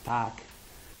will attack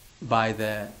by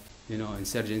the, you know,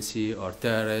 insurgency or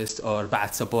terrorist or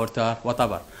Ba'ath supporter,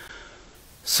 whatever.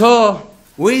 So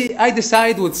I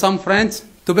decide with some friends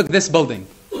to pick this building.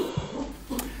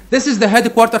 This is the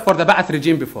headquarters for the Ba'ath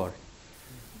regime before.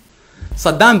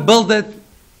 Saddam built it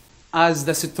as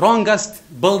the strongest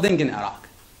building in Iraq.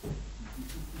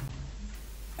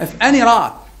 If any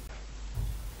Iraq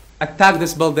attack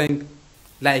this building,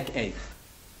 like egg.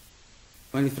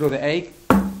 When you throw the egg,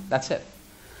 that's it.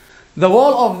 The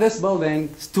wall of this building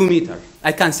is 2 meters.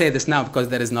 I can't say this now because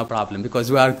there is no problem,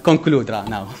 because we are conclude right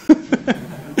now.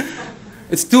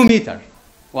 It's 2 meters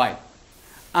wide.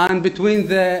 And between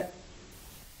the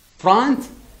front,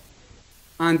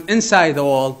 and inside the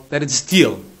wall there is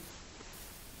steel.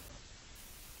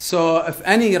 So if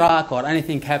any rock or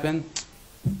anything happen,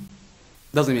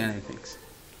 doesn't mean anything.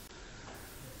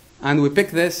 And we pick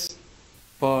this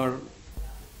for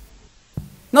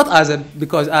not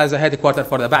because as a headquarter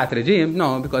for the Ba'ath regime,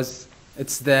 no, because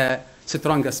it's the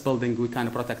strongest building we can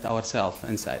protect ourselves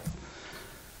inside.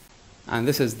 And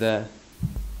this is the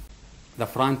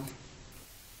front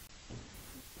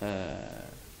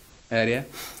area.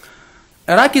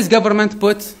 Iraqi's government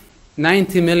put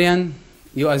 90 million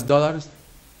US dollars,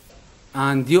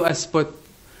 and US put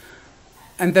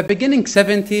in the beginning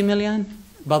 70 million,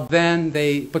 but then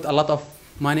they put a lot of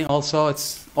money also.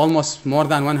 It's almost more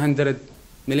than 100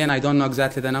 million. I don't know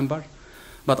exactly the number,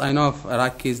 but I know of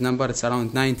Iraqi's number. It's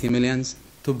around 90 millions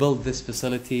to build this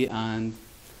facility and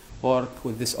work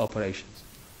with these operations.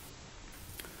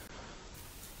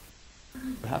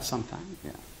 We have some time,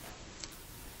 yeah.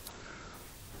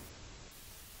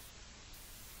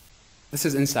 This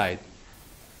is inside.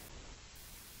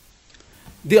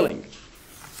 Dealing.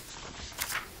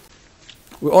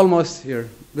 We're almost here.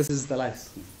 This is the last.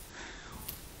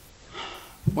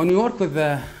 When we work with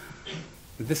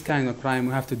this kind of crime,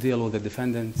 we have to deal with the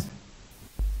defendant,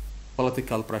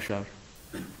 political pressure,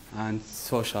 and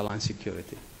social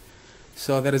insecurity.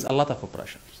 So there is a lot of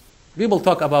pressures. People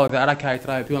talk about the Iraqi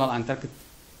tribunal and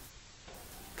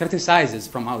criticizes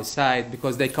from outside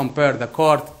because they compare the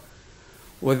court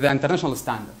with the international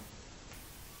standard.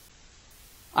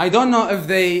 I don't know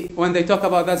if when they talk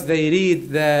about that, they read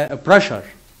the pressure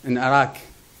in Iraq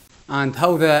and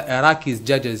how the Iraqi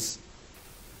judges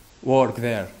work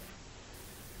there.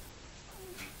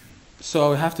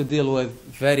 So we have to deal with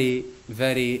very,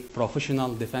 very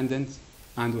professional defendants,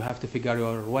 and we have to figure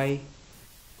out a way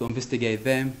to investigate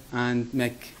them and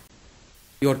make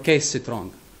your case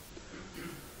strong.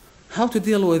 How to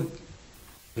deal with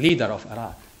leader of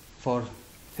Iraq for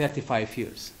 35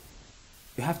 years.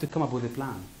 You have to come up with a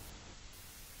plan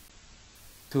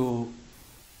to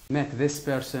make this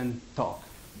person talk.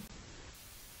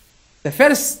 The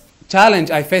first challenge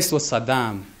I faced with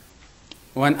Saddam,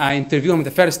 when I interviewed him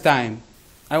the first time,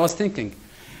 I was thinking,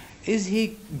 is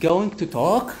he going to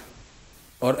talk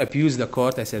or abuse the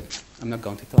court? I said, I'm not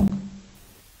going to talk.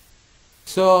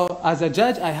 So as a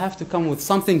judge, I have to come with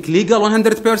something legal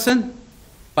 100%,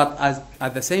 but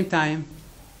at the same time,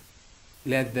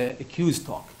 let the accused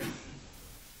talk.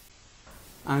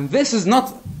 And this is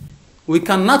not, we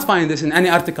cannot find this in any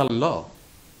article in law,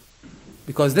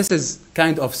 because this is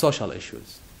kind of social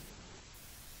issues.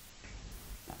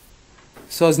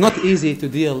 So it's not easy to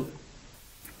deal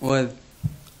with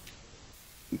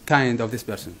kind of this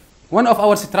person. One of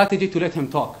our strategy to let him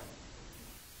talk.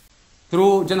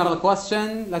 Through general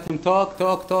question, let him talk,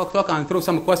 and through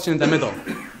some question in the middle.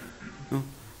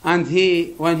 And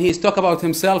when he's talk about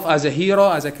himself as a hero,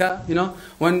 as a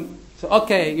so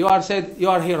okay, you are said you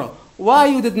are a hero. Why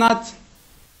you did not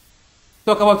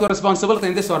talk about your responsibility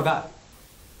in this or that?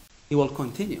 He will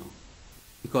continue,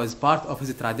 because part of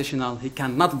his traditional, he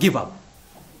cannot give up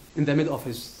in the middle of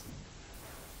his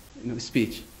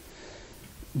speech.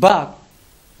 But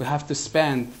we have to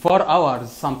spend 4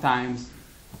 hours sometimes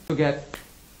to get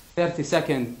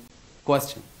 30-second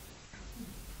question.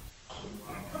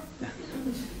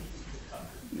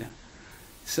 Yeah.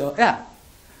 So yeah,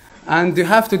 and you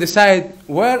have to decide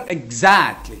where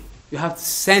exactly you have to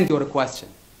send your question,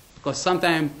 because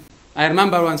sometimes I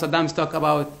remember when Saddam talked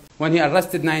about when he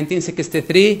arrested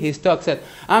 1963, he said,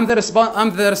 I'm the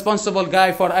responsible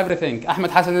guy for everything.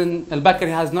 Ahmed Hassan al-Bakri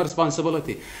has no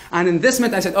responsibility. And in this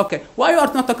minute I said, okay, why you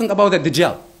are not talking about the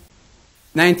Dajjal?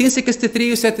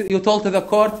 1963 you told to the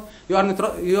court you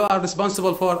are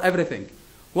responsible for everything.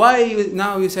 Why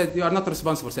now you said you are not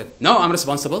responsible? Said, no, I'm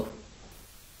responsible.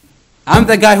 I'm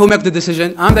the guy who make the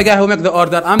decision. I'm the guy who make the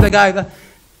order. I'm the guy that...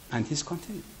 And he's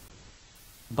continuing.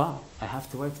 But I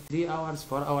have to wait 3 hours,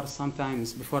 4 hours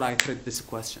sometimes before I treat this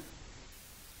question.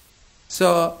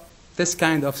 So this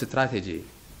kind of strategy,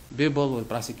 people with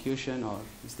prosecution or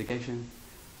investigation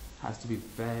has to be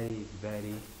very,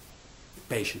 very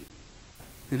patient,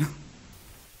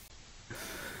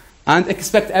 and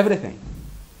expect everything,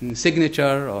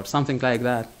 signature or something like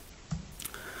that.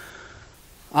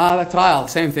 The trial,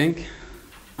 same thing,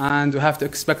 and we have to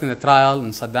expect in the trial.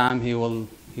 And Saddam, he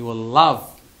will love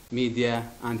media,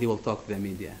 and he will talk to the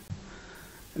media.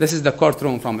 This is the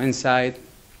courtroom from inside,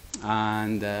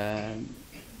 and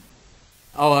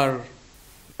our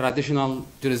traditional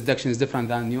jurisdiction is different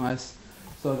than US.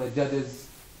 So the judges,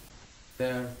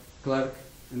 their clerk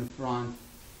in the front,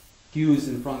 accused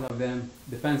in front of them,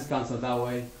 defense counsel that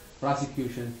way,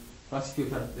 prosecutor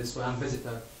this way, and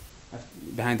visitor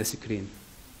behind the screen.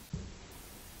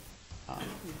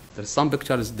 There's some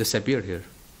pictures disappear here.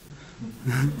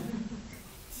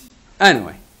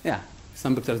 Anyway, yeah,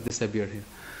 some pictures disappear here.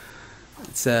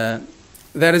 It's,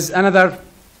 there is another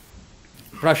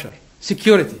pressure,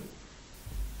 security.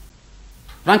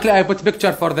 Frankly, I put a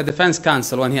picture for the Defense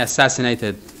Counsel when he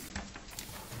assassinated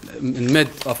in mid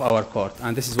of our court,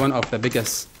 and this is one of the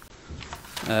biggest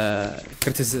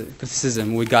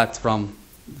criticism we got from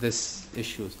these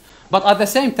issues. But at the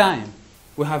same time,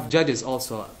 we have judges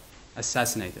also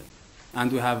assassinated,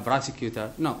 and we have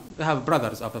we have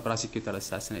brothers of a prosecutor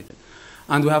assassinated,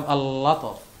 and we have a lot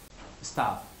of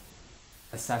staff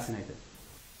assassinated.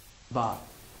 But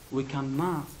we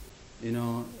cannot,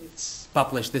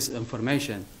 publish this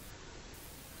information.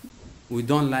 We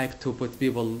don't like to put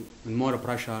people in more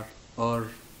pressure, or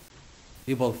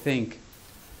people think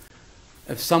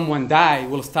if someone dies,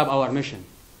 we'll stop our mission.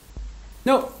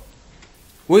 No.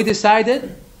 We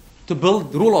decided to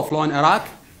build rule of law in Iraq.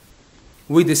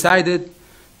 We decided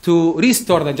to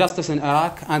restore the justice in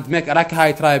Iraq and make Iraqi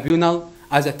High Tribunal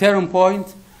as a turning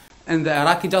point in the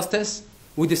Iraqi justice.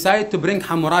 We decided to bring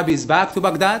Hammurabis back to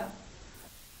Baghdad,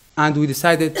 and we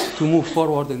decided to move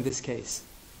forward in this case,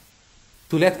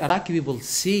 to let Iraqi people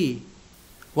see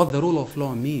what the rule of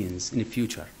law means in the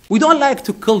future. We don't like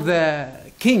to kill the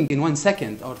king in 1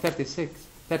 second or 30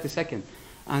 seconds,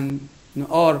 and,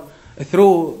 or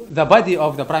throw the body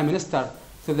of the prime minister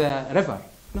to the river.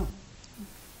 No.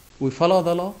 We follow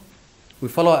the law, we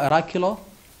follow Iraqi law,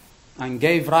 and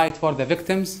gave right for the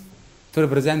victims to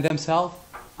represent themselves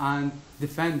and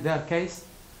defend their case,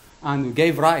 and we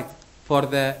gave right for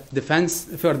the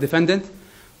defendant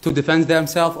to defend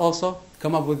themselves also,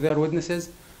 come up with their witnesses,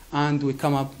 and we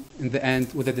come up in the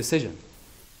end with a decision.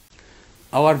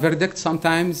 Our verdict,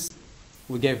 sometimes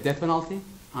we gave death penalty,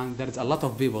 and there is a lot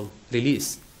of people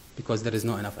released because there is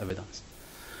not enough evidence.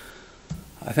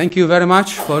 Thank you very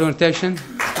much for your attention.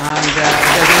 And if there's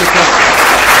any questions.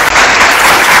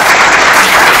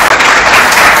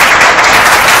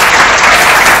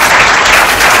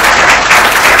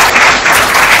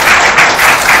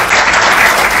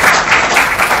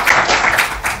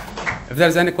 If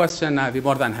there's any question, I'll be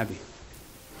more than happy.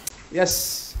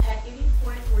 Yes. At any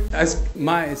point where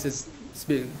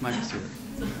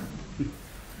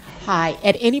Hi.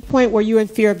 At any point were you in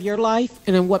fear of your life,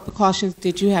 and then what precautions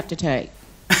did you have to take?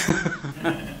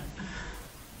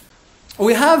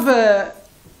 We have,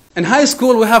 in high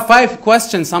school, we have 5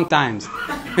 questions sometimes,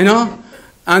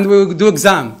 and we do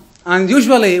exam. And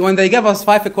usually when they give us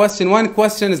 5 questions, 1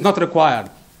 question is not required,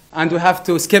 and we have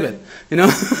to skip it,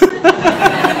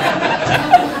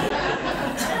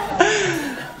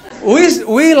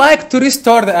 We like to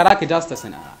restore the Iraqi justice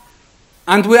in Iraq.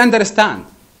 And we understand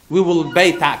we will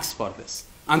pay tax for this,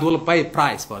 and we'll pay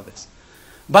price for this.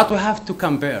 But we have to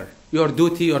compare your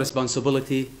duty, your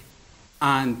responsibility,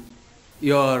 and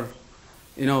your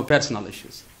personal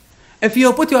issues. If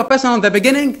you put your personal in the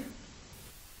beginning,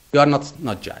 you are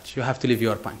not judge. You have to leave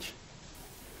your punch.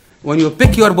 When you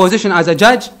pick your position as a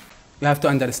judge, you have to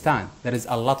understand there is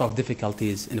a lot of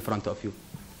difficulties in front of you.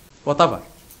 Whatever.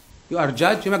 You are a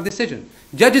judge, you make decision.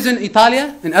 Judges in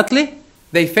Italy,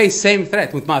 they face same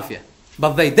threat with mafia,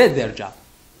 but they did their job.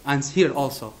 And here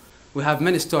also, we have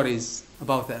many stories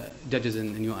about the judges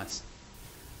in the US.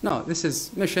 No, this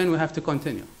is mission, we have to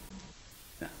continue.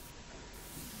 Yeah.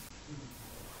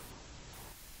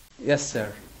 Yes,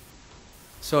 sir.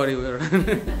 Sorry, we're...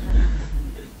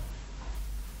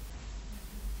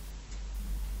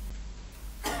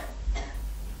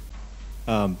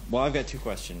 Well, I've got 2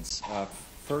 questions.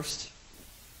 First,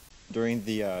 during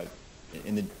the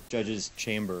in the judge's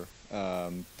chamber,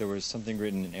 there was something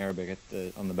written in Arabic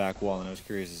on the back wall, and I was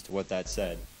curious as to what that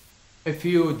said. If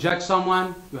you judge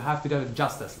someone, you have to do it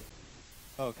justly.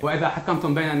 Okay. وإذا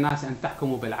حكمتم بين الناس أن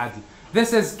تحكموا بالعدل.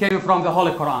 This came from the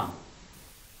Holy Quran.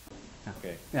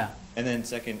 Okay. Yeah. And then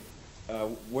second,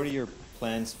 what are your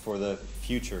plans for the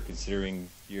future, considering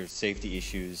your safety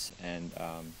issues and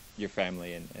your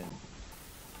family and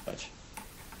such?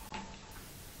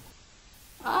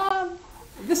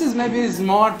 This is maybe a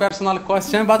more personal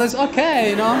question, but it's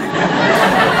okay,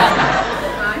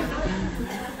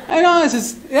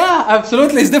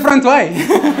 absolutely, it's a different way.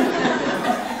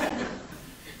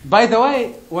 By the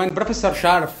way, when Professor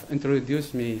Sharf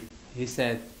introduced me, he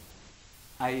said,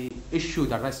 I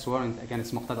issued arrest warrant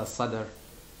against Muqtada al-Sadr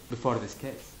before this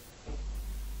case.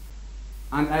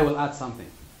 And I will add something.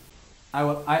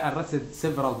 I arrested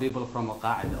several people from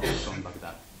Al-Qaeda also in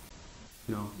Baghdad.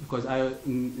 Because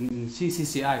in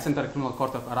CCCI, Central Criminal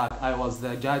Court of Iraq, I was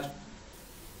the judge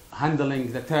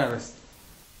handling the terrorist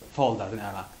folder in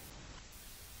Iraq.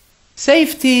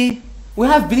 Safety, we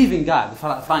have belief in God,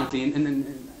 frankly.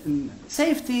 In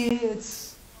safety,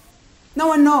 it's, no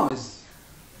one knows.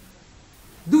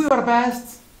 Do your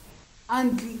best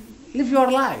and live your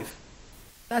life.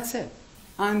 That's it.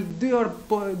 And do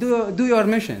your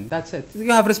mission. That's it.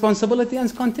 You have responsibility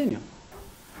and continue.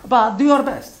 But do your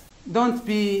best. Don't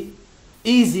be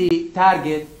easy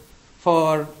target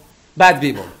for bad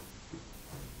people.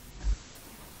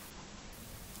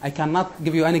 I cannot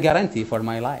give you any guarantee for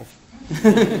my life.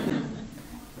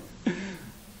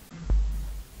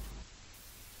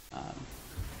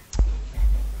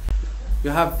 You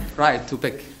have right to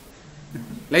pick.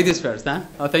 Ladies first, huh?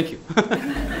 Oh, thank you.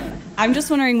 I'm just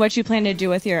wondering what you plan to do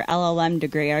with your LLM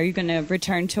degree. Are you going to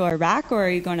return to Iraq, or are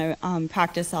you going to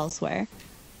practice elsewhere?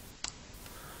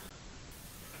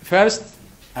 First,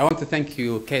 I want to thank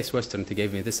you, Case Western, to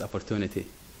give me this opportunity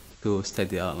to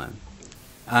study LLM.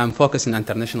 I'm focused in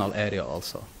international area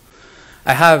also.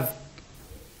 I have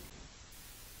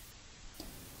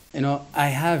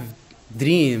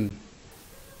dream,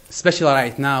 especially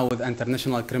right now with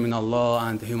international criminal law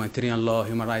and humanitarian law,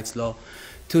 human rights law,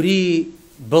 to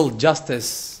rebuild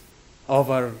justice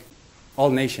over all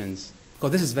nations,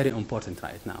 because this is very important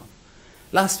right now.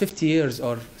 Last 50 years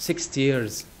or 60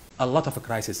 years, a lot of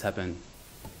crises happen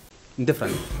in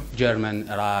different, German,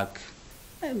 Iraq,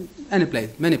 any place,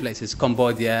 many places,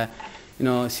 Cambodia,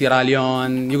 Sierra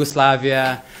Leone,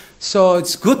 Yugoslavia. So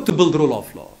it's good to build rule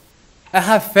of law. I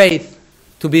have faith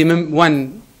to be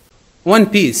one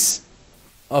piece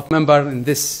of member in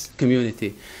this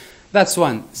community. That's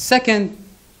one. Second,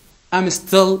 I'm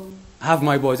still have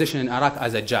my position in Iraq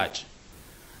as a judge.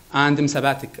 And I'm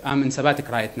in sabbatic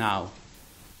right now.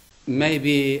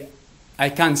 Maybe I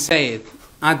can't say it,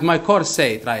 and my course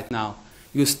say it right now.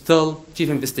 You're still chief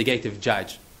investigative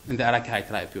judge in the Iraqi High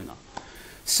Tribunal.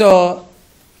 So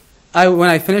when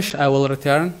I finish, I will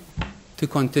return to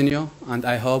continue, and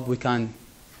I hope we can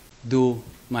do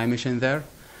my mission there.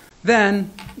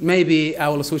 Then maybe I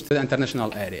will switch to the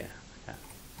international area. Yeah.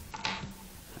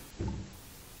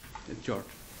 George.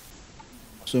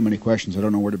 So many questions, I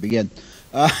don't know where to begin.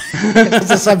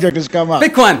 The subject has come up.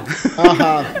 Pick one.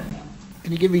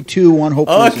 Can you give me two? One,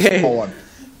 hopefully, okay. Is a small one.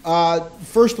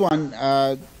 First one.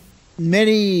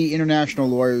 Many international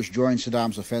lawyers joined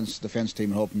Saddam's defense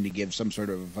team, hoping to give some sort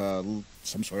of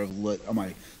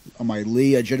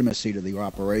legitimacy to the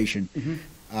operation.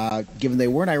 Mm-hmm. Given they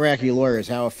weren't Iraqi lawyers,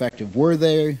 how effective were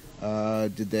they?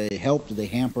 Did they help? Did they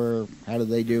hamper? How did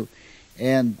they do?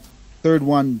 And third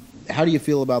one, how do you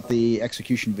feel about the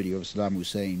execution video of Saddam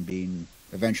Hussein being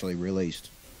eventually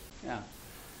released? Yeah.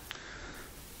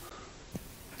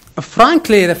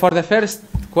 Frankly, for the first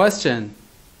question,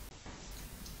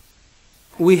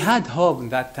 we had hope in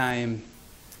that time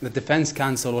the defense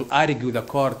counsel will argue the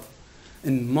court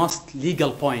in most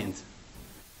legal point,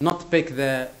 not pick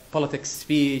the politics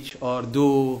speech or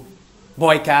do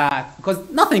boycott, because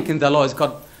nothing in the law is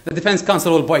called the defense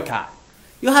counsel will boycott.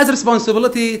 You have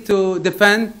responsibility to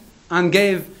defend and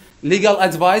give legal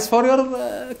advice for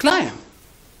your client.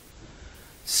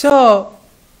 So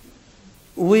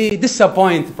we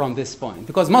disappoint from this point,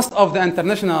 because most of the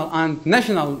international and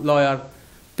national lawyer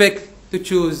pick to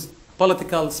choose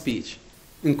political speech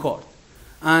in court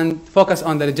and focus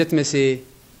on the legitimacy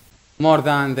more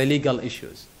than the legal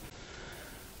issues.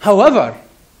 However,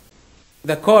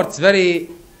 the court's did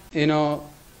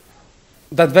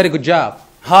very good job,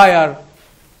 hire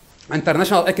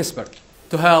international expert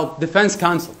to help defense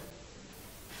counsel.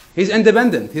 He's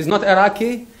independent, he's not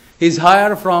Iraqi, he's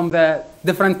hired from the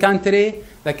different country,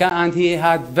 and he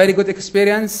had very good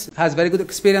experience, in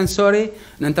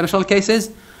international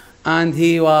cases, and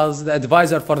he was the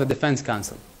advisor for the defense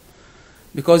counsel.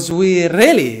 Because we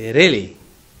really, really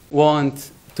want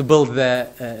to build the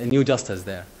new justice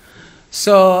there.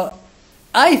 So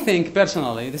I think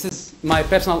personally, this is my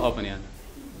personal opinion,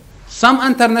 some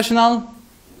international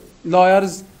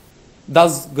lawyers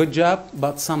does good job,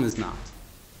 but some is not.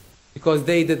 Because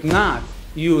they did not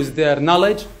use their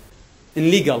knowledge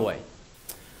in legal way.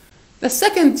 The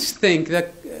second thing, the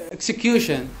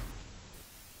execution,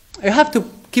 you have to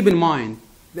keep in mind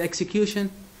the execution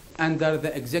under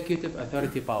the executive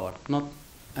authority power, not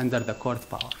under the court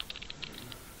power.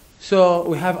 So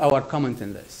we have our comment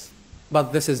in this,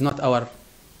 but this is not our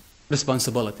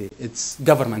responsibility. It's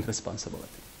government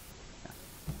responsibility. Yeah.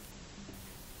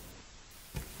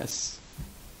 Yes.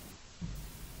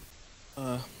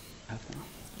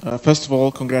 First of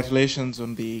all, congratulations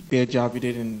on the great job you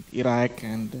did in Iraq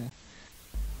and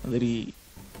the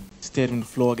state on the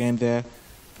floor again there.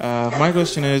 My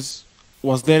question is,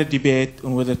 was there a debate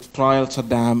on whether to trial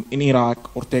Saddam in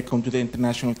Iraq or take him to the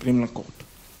International Criminal Court?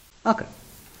 Okay.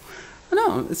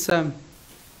 No, it's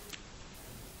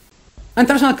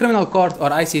International Criminal Court, or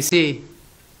ICC,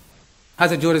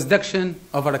 has a jurisdiction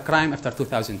over a crime after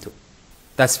 2002.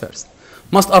 That's first.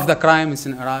 Most of the crimes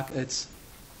in Iraq, it's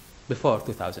before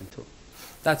 2002.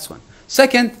 That's one.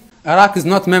 Second, Iraq is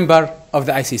not member of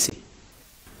the ICC.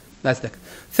 That's the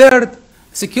third.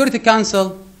 Security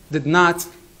Council did not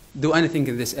do anything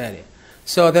in this area.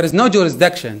 So there is no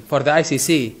jurisdiction for the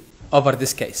ICC over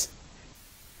this case.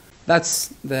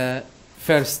 That's the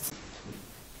first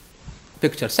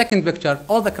picture. Second picture,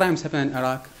 all the crimes happen in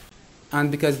Iraq,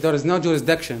 and because there is no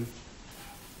jurisdiction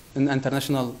in the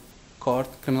international court,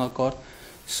 criminal court,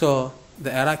 so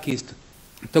the Iraqis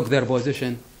took their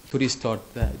position to restore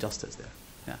the justice there.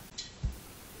 Yeah. I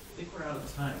think we're out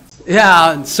of time. So.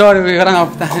 Yeah, sorry, we ran out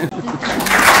of time.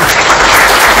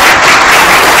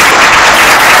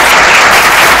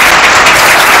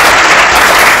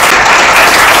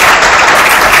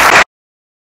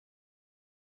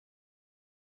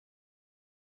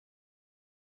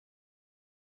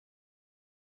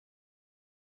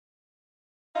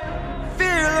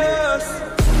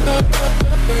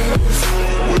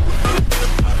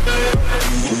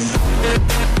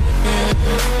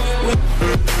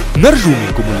 نرجو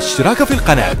منكم الاشتراك في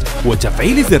القناة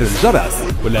وتفعيل زر الجرس،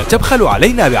 ولا تبخلوا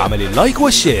علينا بعمل اللايك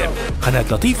والشير. قناة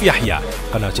لطيف يحيى،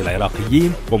 قناة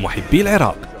العراقيين ومحبي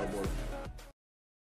العراق.